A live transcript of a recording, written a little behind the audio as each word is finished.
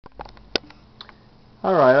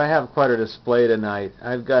Alright, I have quite a display tonight.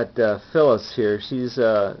 I've got Phyllis here. She's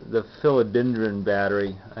the philodendron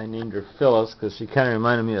battery. I named her Phyllis because she kind of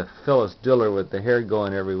reminded me of Phyllis Diller with the hair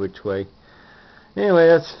going every which way. Anyway,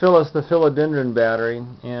 that's Phyllis the philodendron battery,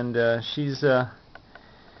 and she's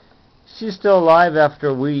still alive after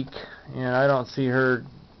a week, and I don't see her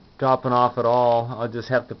dropping off at all. I'll just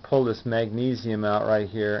have to pull this magnesium out right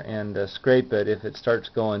here and scrape it if it starts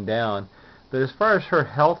going down. But as far as her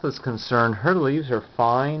health is concerned, her leaves are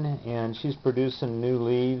fine, and she's producing new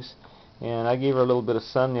leaves. And I gave her a little bit of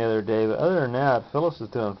sun the other day, but other than that, Phyllis is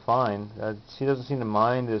doing fine. She doesn't seem to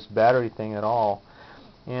mind this battery thing at all.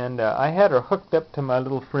 And I had her hooked up to my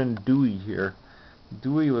little friend Dewey here.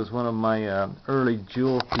 Dewey was one of my early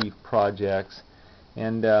jewel thief projects.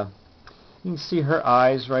 And you can see her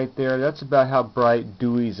eyes right there. That's about how bright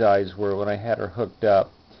Dewey's eyes were when I had her hooked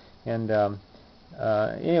up. And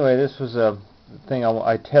anyway, this was a thing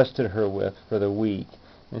I tested her with for the week,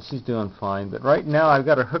 and she's doing fine. But right now I've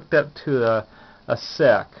got her hooked up to a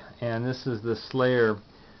sec, and this is the Slayer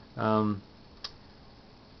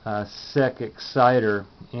sec exciter,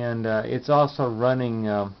 and it's also running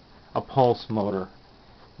a pulse motor.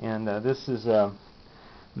 And this is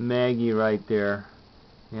Maggie right there,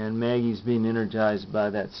 and Maggie's being energized by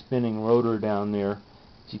that spinning rotor down there.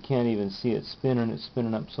 You can't even see it spinning. It's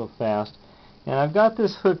spinning up so fast. And I've got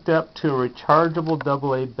this hooked up to a rechargeable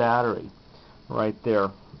AA battery right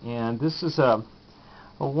there. And this is a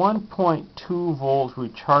 1.2 volt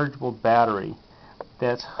rechargeable battery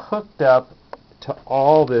that's hooked up to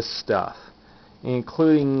all this stuff,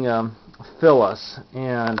 including Phyllis.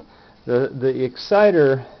 And the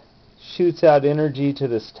exciter shoots out energy to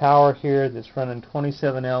this tower here that's running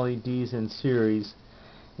 27 LEDs in series.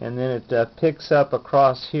 And then it picks up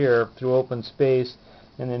across here through open space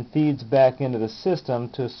and then feeds back into the system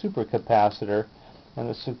to a supercapacitor, and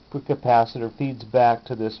the supercapacitor feeds back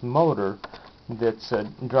to this motor that's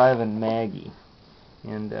driving Maggie.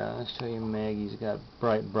 And I'll show you Maggie's got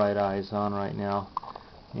bright eyes on right now.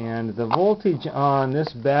 And the voltage on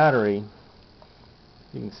this battery,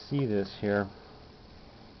 you can see this here,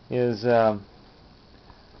 is about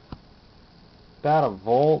a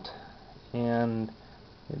volt, and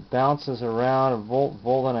it bounces around a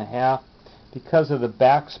volt and a half because of the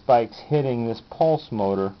back spikes hitting this pulse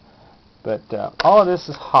motor. But all of this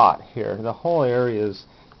is hot here. The whole area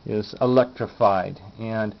is electrified,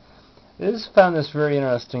 and I just found this very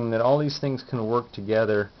interesting that all these things can work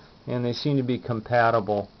together, and they seem to be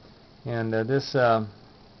compatible. And this area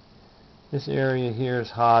here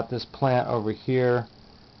is hot. This plant over here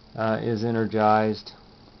is energized,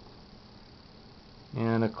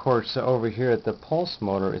 and of course over here at the pulse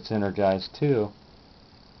motor it's energized too.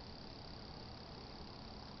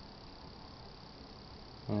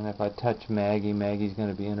 And if I touch Maggie, Maggie's going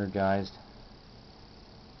to be energized.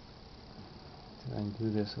 I can do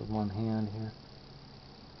this with one hand here.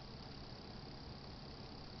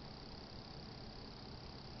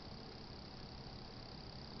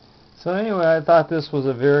 So anyway, I thought this was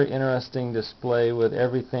a very interesting display with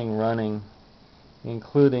everything running,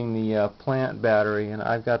 including the plant battery. And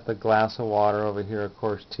I've got the glass of water over here, of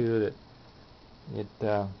course, too, that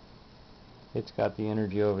it's got the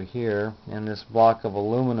energy over here, and this block of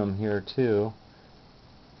aluminum here too.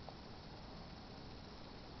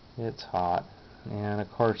 It's hot, and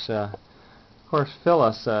of course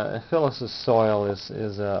Phyllis's soil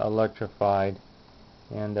is electrified,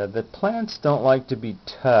 and the plants don't like to be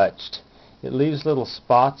touched. It leaves little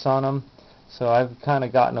spots on them, so I've kind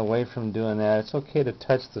of gotten away from doing that. It's okay to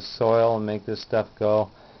touch the soil and make this stuff go.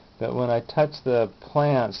 But when I touch the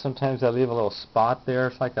plants, sometimes I leave a little spot there.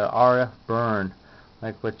 It's like an RF burn,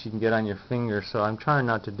 like what you can get on your finger. So I'm trying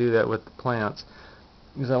not to do that with the plants,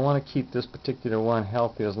 because I want to keep this particular one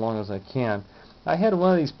healthy as long as I can. I had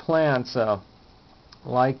one of these plants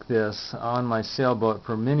like this on my sailboat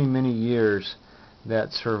for many years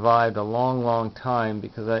that survived a long time,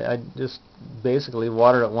 because I just basically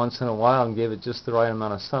watered it once in a while and gave it just the right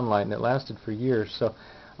amount of sunlight, and it lasted for years. So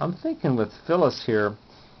I'm thinking with Phyllis here,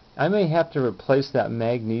 I may have to replace that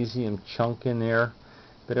magnesium chunk in there,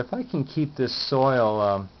 but if I can keep this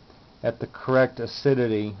soil at the correct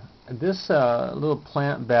acidity, this little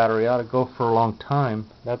plant battery ought to go for a long time.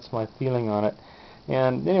 That's my feeling on it.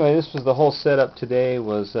 And anyway, this was the whole setup today.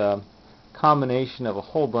 Was a combination of a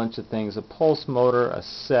whole bunch of things: a pulse motor, a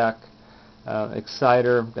sec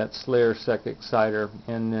exciter, that Slayer sec exciter,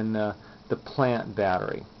 and then the plant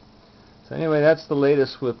battery. So anyway, that's the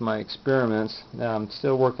latest with my experiments. I'm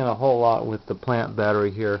still working a whole lot with the plant battery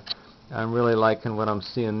here. I'm really liking what I'm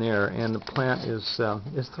seeing there, and the plant is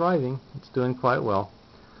thriving. It's doing quite well.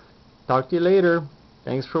 Talk to you later.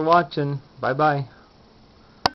 Thanks for watching. Bye-bye.